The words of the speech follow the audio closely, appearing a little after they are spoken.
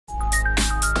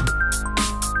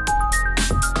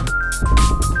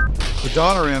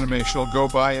Donner animation will go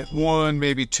by at 1,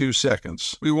 maybe 2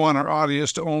 seconds. We want our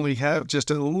audience to only have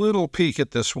just a little peek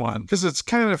at this one because it's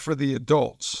kind of for the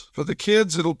adults. For the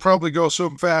kids, it'll probably go so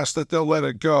fast that they'll let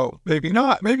it go. Maybe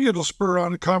not. Maybe it'll spur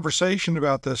on a conversation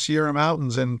about the Sierra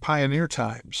Mountains and pioneer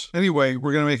times. Anyway,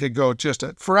 we're going to make it go just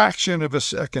a fraction of a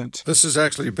second. This is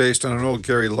actually based on an old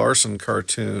Gary Larson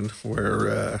cartoon where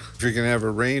if you're going to have a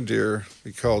reindeer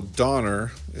be called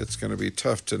Donner, it's going to be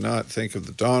tough to not think of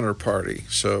the Donner Party.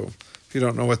 So if you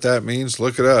don't know what that means,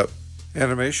 look it up.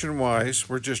 Animation-wise,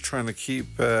 we're just trying to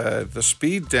keep the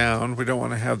speed down. We don't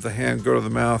want to have the hand go to the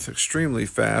mouth extremely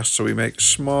fast, so we make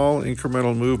small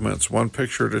incremental movements, one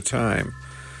picture at a time.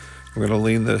 I'm going to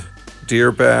lean the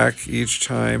deer back each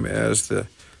time as the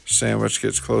sandwich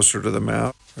gets closer to the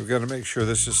mouth. We've got to make sure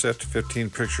this is set to 15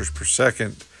 pictures per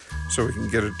second so we can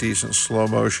get a decent slow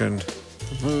motion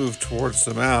move towards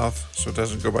the mouth so it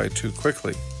doesn't go by too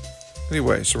quickly.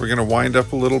 Anyway, so we're going to wind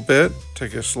up a little bit,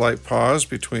 take a slight pause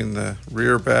between the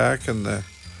rear back and the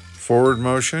forward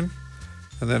motion,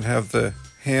 and then have the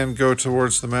hand go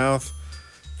towards the mouth,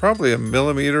 probably a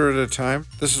millimeter at a time.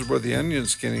 This is where the onion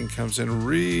skinning comes in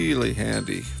really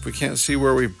handy. If we can't see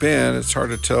where we've been, it's hard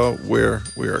to tell where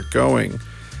we are going,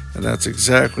 and that's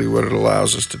exactly what it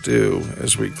allows us to do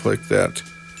as we click that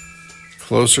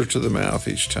closer to the mouth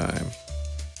each time.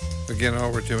 Again,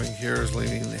 all we're doing here is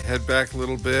leaning the head back a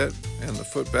little bit and the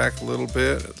foot back a little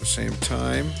bit at the same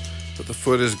time, but the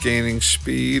foot is gaining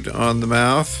speed on the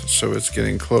mouth, so it's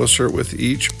getting closer with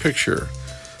each picture.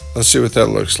 Let's see what that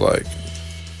looks like.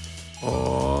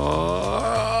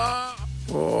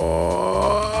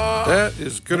 That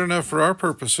is good enough for our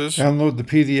purposes. Download the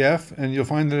PDF and you'll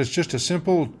find that it's just a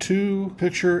simple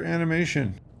 2-picture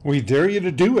animation. We dare you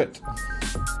to do it.